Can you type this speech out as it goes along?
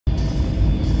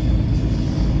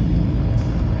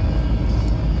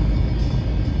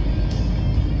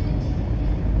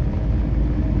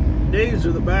These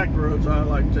are the back roads I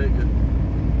like taking.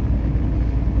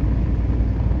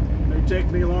 May take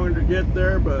me longer to get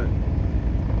there, but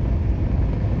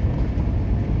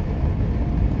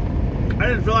I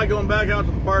didn't feel like going back out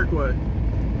to the parkway.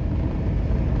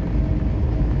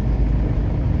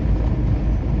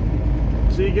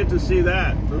 So you get to see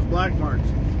that, those black marks.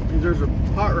 Means there's a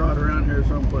hot rod around here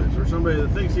someplace, or somebody that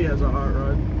thinks he has a hot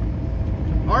rod.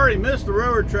 I already missed the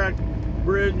railroad track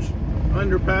bridge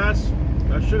underpass.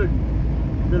 I should have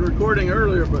been recording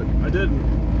earlier, but I didn't.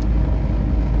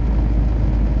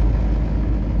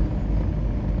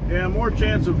 Yeah, more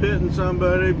chance of hitting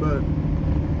somebody, but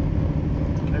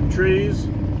and trees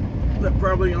that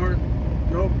probably aren't.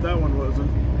 Nope, that one wasn't.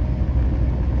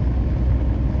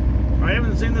 I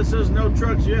haven't seen this says no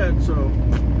trucks yet, so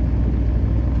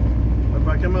if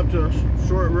I come up to a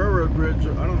short railroad bridge,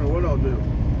 I don't know what I'll do.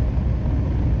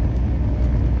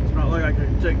 It's not like I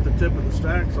can take the tip of the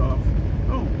stacks off.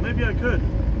 Oh, maybe I could.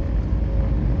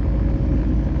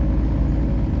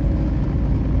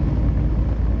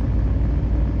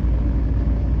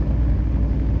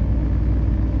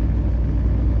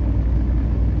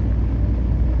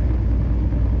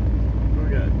 We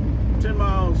got 10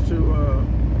 miles to,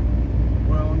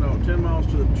 well, no, 10 miles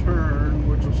to the turn,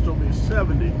 which will still be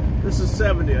 70. This is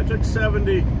 70. I took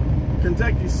 70,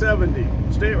 Kentucky 70,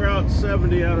 State Route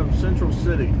 70 out of Central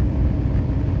City.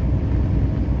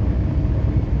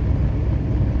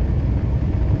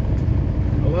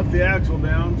 I left the axle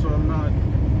down, so I'm not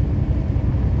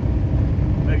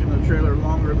making the trailer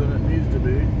longer than it needs to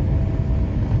be.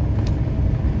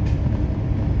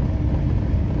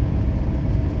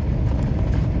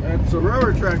 That's a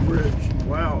railroad track bridge.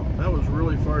 Wow, that was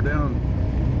really far down.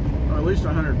 At least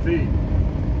 100 feet.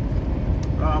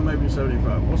 Maybe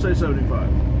 75. We'll say 75.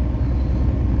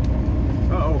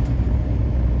 Uh-oh.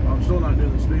 I'm still not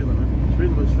doing the speed limit. The speed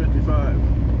limit is 55.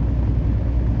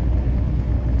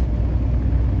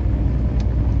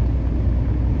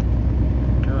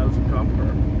 Yeah, that was a cop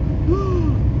car.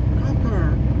 Cop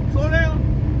car! Slow down!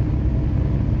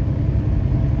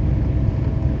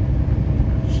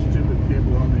 Stupid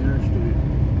people on the interstate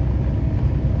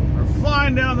are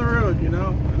flying down the road, you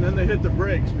know? And then they hit the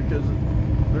brakes because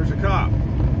there's a cop.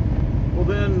 Well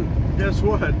then, guess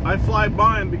what? I fly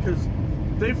by them because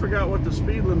they forgot what the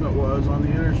speed limit was on the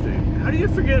interstate. How do you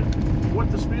forget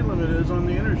what the speed limit is on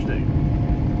the interstate?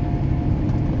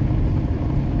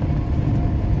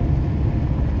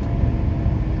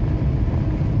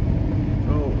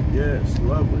 Oh, yes,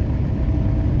 lovely.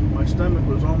 My stomach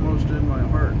was almost in my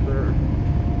heart there.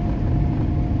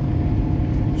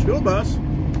 School bus.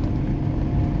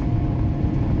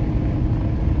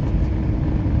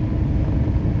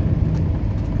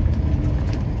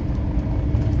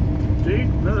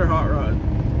 Another hot rod.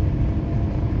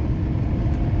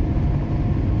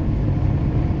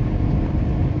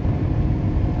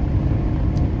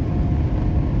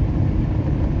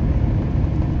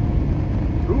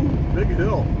 Ooh, big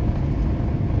hill.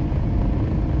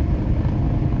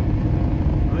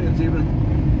 I think it's even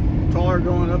taller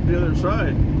going up the other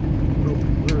side. Oh,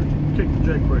 there, kick the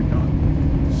jake brake on.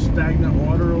 Stagnant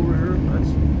water over here.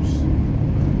 That's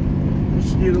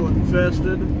mosquito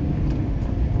infested.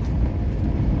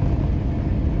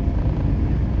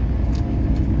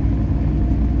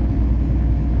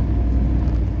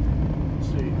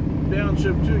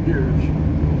 Downshift 2 gears.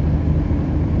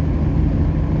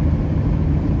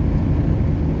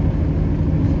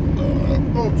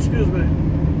 Oh, excuse me.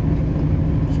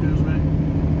 Excuse me.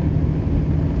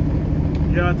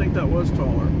 Yeah, I think that was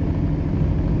taller.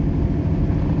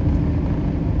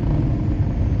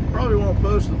 Probably won't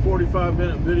post the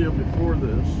 45-minute video before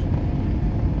this.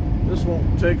 This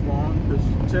won't take long because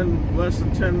less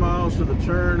than 10 miles to the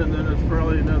turn, and then it's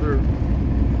probably another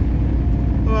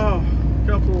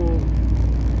couple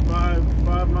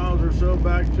 5 miles or so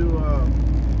back to oh,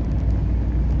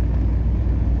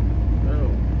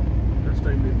 that's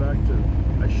taking me back to,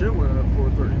 I should went up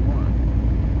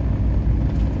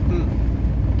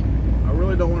 431. I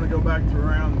really don't want to go back through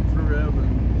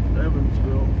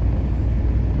Evansville.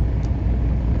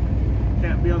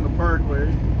 Can't be on the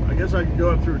parkway. I guess I could go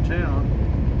up through town.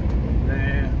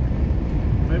 Nah,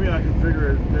 maybe I can figure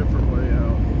it a different way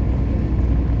out.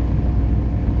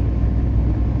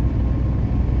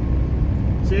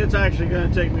 See, it's actually going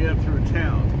to take me up through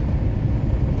town.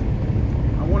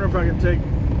 I wonder if I can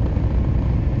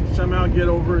somehow get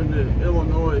over into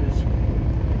Illinois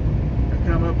and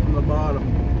come up from the bottom.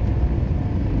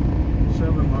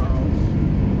 7 miles.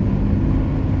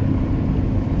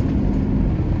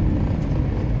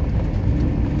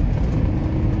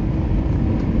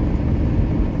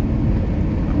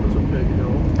 That was a big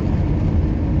hill.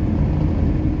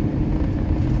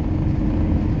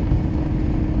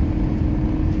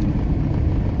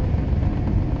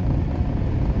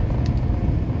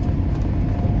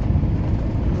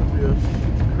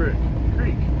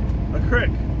 creek.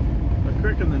 A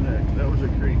creek in the neck. That was a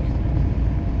creek.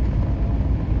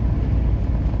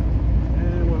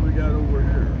 And what we got over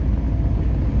here?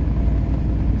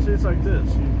 See, it's like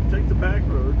this. You take the back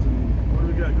roads, and what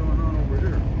do we got going on over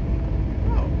here?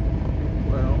 Oh,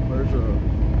 well, there's a,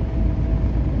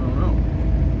 I don't know,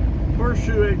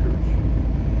 Horseshoe Acres.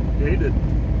 Gated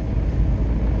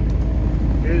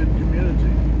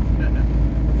community. I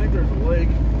think there's a lake,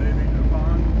 maybe a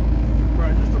pond,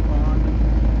 probably just a pond.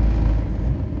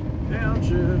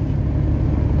 Downshift.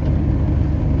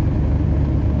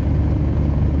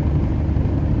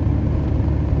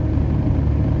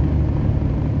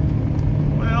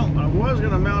 Well, I was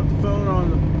gonna mount the phone on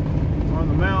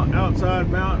the mount, outside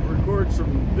mount, and record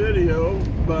some video,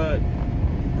 but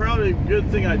probably a good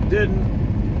thing I didn't.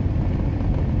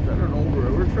 Is that an old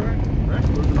railroad track? That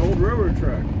was an old railroad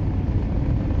track.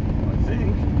 I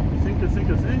think.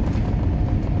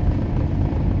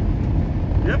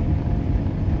 Yep.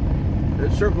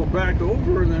 It circled back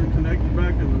over and then connected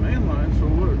back to the main line, so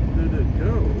where did it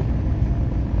go?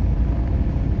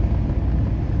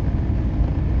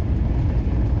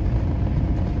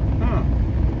 Huh.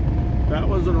 That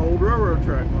was an old railroad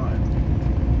track line.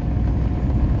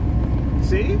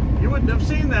 See? You wouldn't have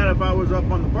seen that if I was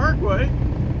up on the parkway.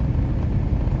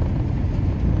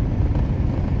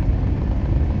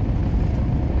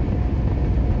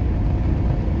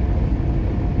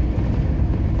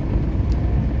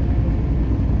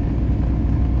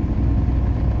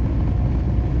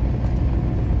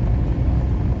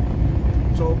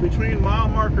 So between mile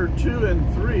marker 2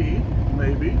 and 3,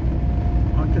 maybe,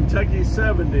 on Kentucky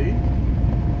 70,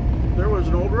 there was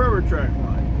an old railroad track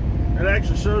line. It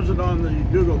actually shows it on the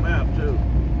Google map too.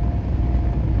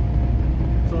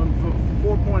 So in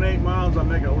 4.8 miles, I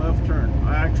make a left turn.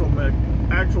 Actual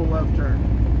left turn.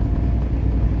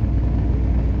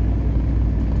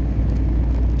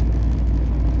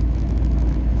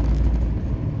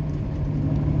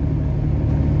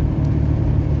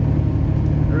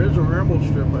 There is a rumble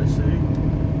strip, I see.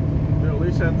 They at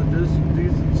least have the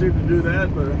decency to do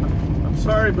that, but I'm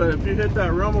sorry, but if you hit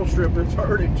that rumble strip, it's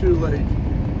already too late.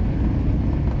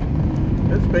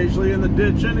 It's basically in the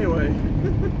ditch anyway.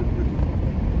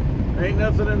 Ain't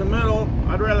nothing in the middle.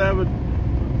 I'd rather have it.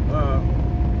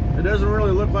 It doesn't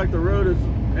really look like the road is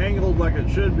angled like it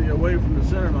should be away from the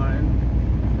center line.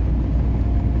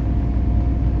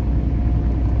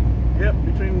 Yep,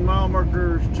 between mile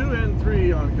markers 2 and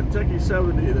 3 on Kentucky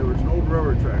 70, there was an old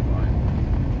railroad track line.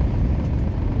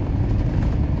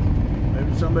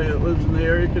 Maybe somebody that lives in the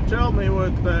area could tell me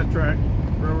what that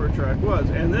railroad track was.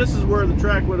 And this is where the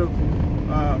track would have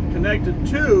connected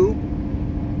to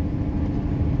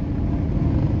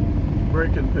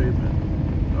break-in pavement.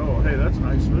 Oh, hey, that's a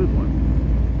nice smooth one.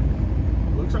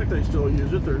 Looks like they still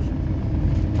use it. There's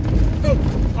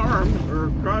arms or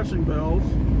crossing bells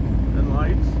and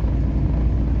lights.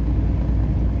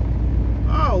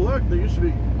 Oh, look, there used to be,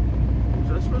 is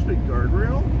that supposed to be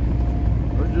guardrail?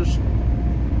 Or just,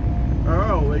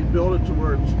 oh, they built it to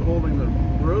where it's holding the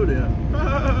road in.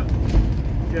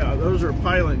 Yeah, those are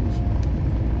pilings.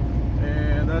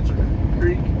 And that's a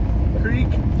creek.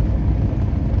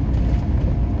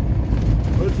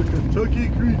 Oh, it's a Kentucky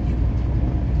Creek.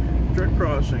 Track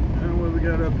crossing. And what do we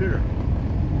got up here?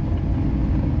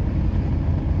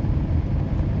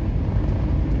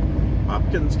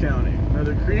 Hopkins County.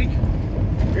 Another creek.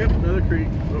 Yep, another creek.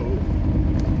 Oh,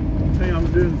 hey, I'm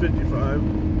doing 55.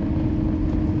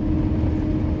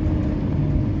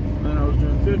 Then I was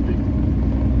doing 50.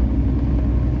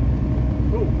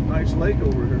 Oh, nice lake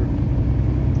over here.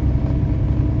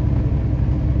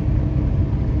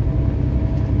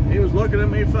 He was looking at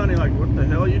me funny, like, what the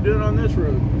hell are you doing on this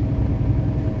road?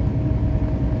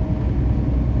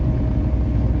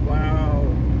 Wow.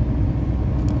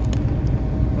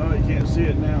 Oh, you can't see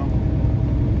it now.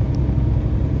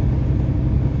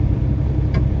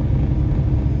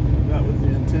 That was the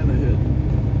antenna hit.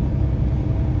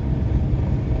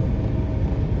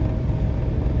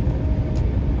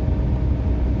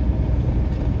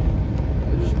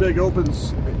 There's this big open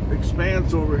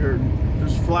expanse over here,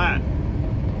 just flat.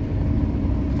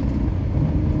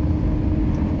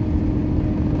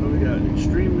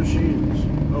 Extreme Machines.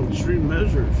 Oh, Extreme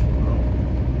Measures. Oh,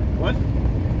 what?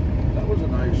 That was a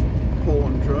nice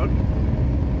pulling truck.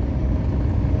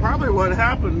 Probably what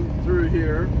happened through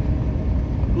here.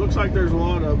 Looks like there's a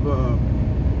lot of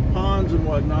ponds and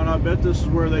whatnot. I bet this is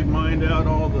where they mined out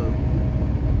all the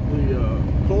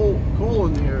coal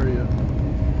in the area.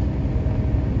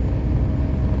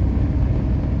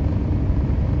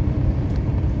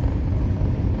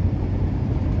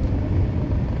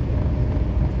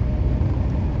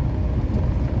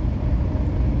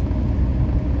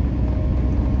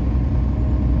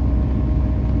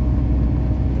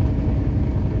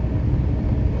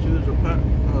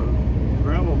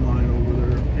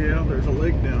 there's a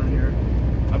lake down here.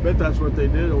 I bet that's what they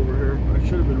did over here. I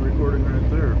should have been recording right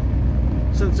there.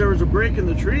 Since there was a break in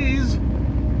the trees,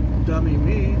 dummy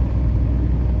me.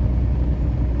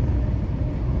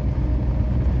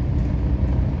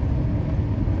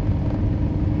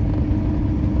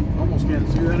 Almost can't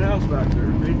see that house back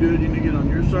there. Hey dude, you need to get on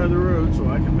your side of the road so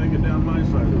I can make it down my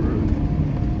side of the road.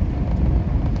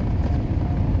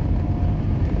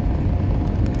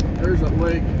 There's that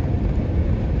lake.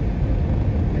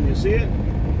 Can you see it?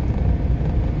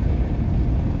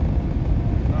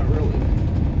 Not really.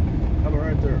 How about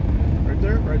right there? Right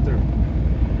there? Right there.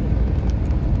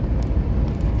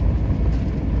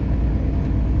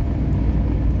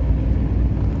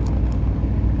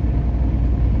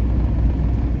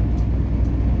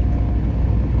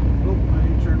 Oh, I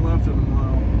need to turn left in a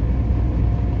mile.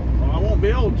 Well, I won't be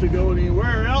able to go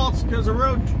anywhere else because of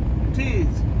road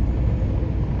teeth.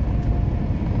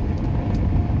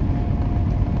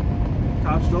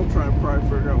 Cops still trying to probably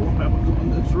figure out what happens on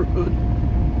this road.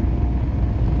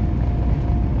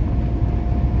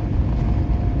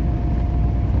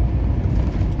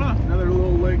 Huh, another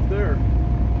little lake there.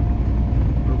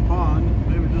 Or a pond,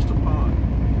 maybe just a pond.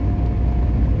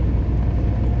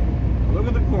 Look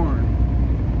at the corn.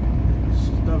 This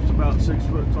stuff's about 6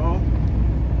 foot tall,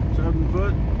 7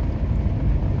 foot.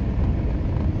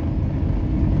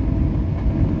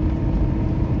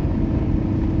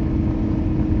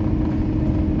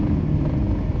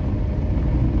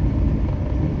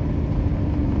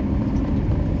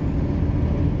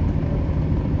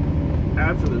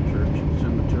 After the church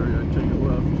cemetery, I take a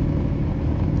left.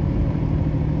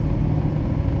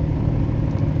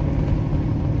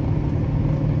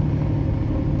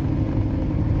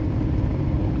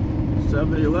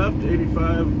 $70 left,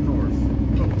 85 north.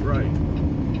 Oh, right.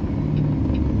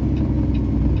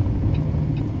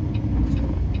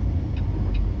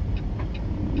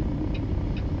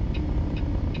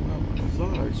 Oh, I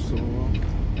thought I saw.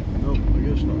 Nope, I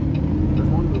guess not. There's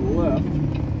one to the left.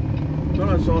 I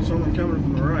thought I saw someone coming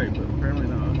from the right, but apparently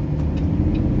not.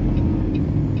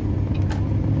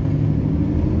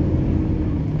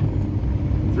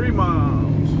 Three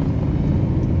miles.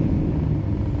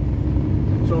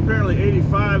 So apparently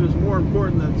 85 is more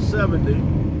important than 70.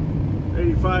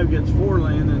 85 gets 4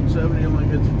 lane and 70 only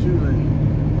gets a 2 lane.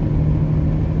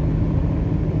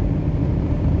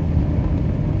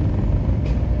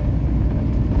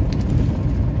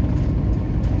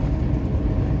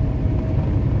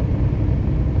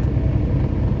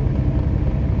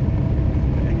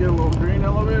 Get a little green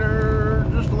elevator,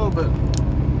 just a little bit.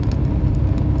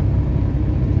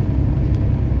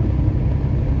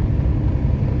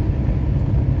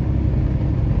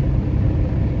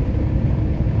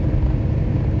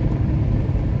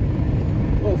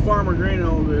 Little farmer grain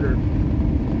elevator.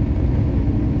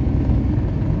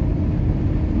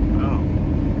 Wow.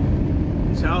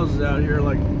 These houses out here are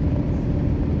like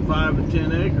 5 to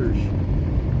 10 acres.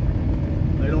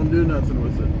 They don't do nothing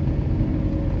with it.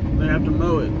 They have to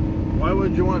mow it. Why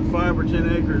would you want 5 or 10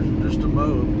 acres just to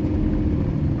mow?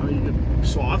 I mean, you could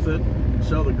swath it and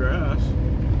sell the grass.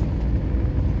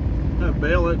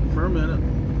 Bale it, ferment it,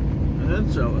 and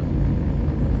then sell it.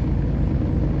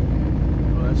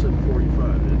 Oh, I said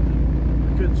 45, didn't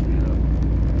it? I could speed up.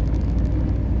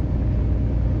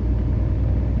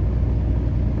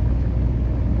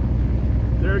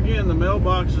 There again, the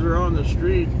mailboxes are on the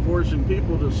street, forcing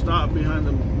people to stop behind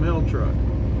the mail truck.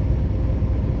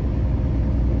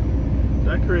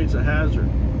 That creates a hazard.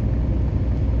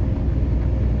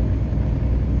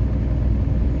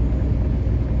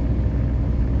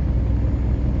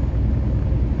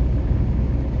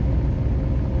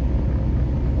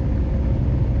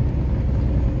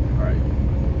 All right.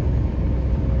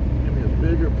 Give me a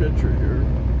bigger picture here.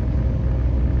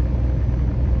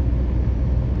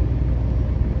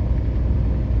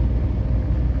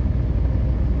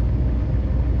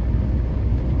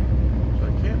 So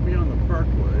I can't be on the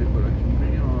parkway, but I can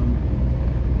be on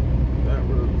that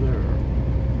road there.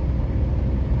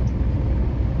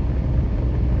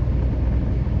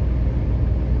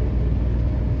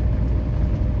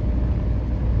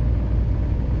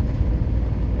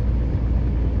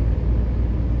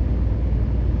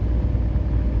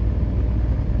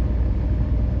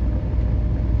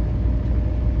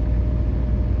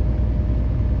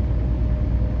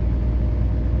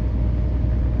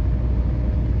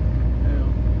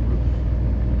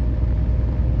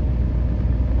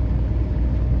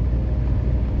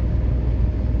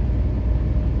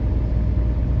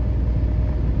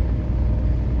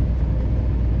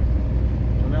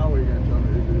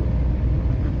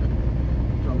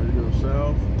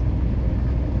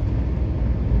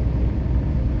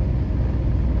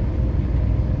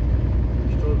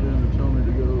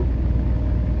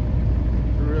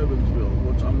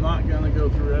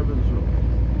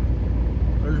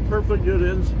 perfectly good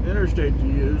interstate to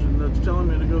use, and that's telling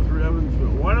me to go through Evansville.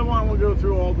 Why do I want to go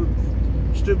through all the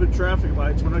stupid traffic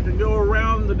lights when I can go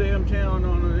around the damn town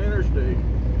on an interstate?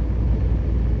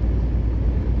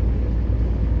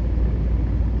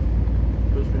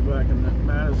 Puts me back in that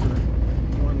Madison at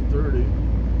 1:30.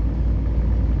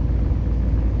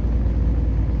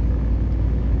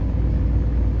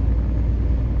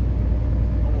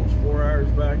 Almost 4 hours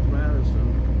back to Madison.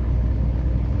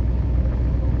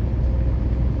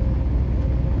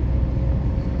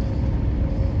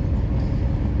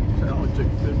 Took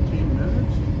 15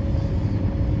 minutes.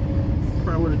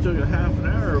 Probably would have took a half an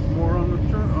hour or more on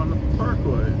the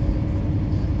parkway.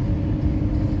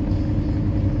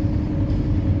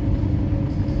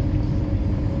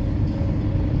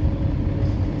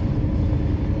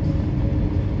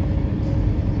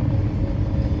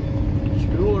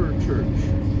 School or church?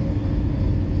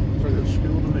 Looks like a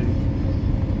school to me.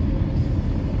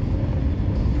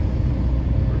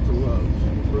 Where's the Loves?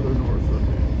 Further north of me.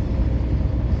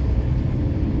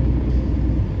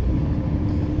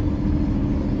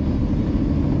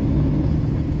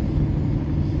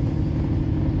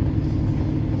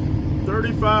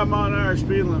 35-mile-an-hour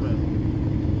speed limit.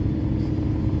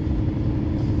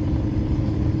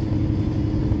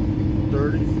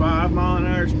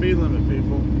 $35-mile-an-hour speed limit,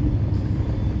 people.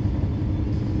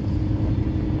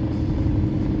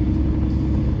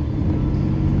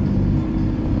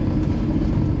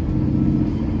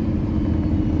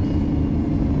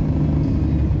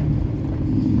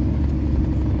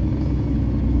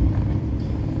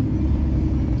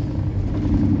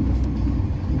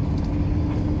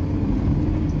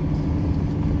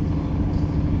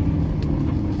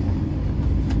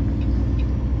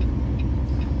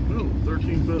 Oh,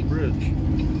 13-foot bridge.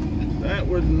 That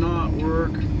would not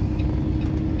work.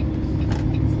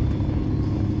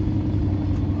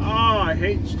 Oh, I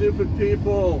hate stupid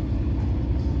people.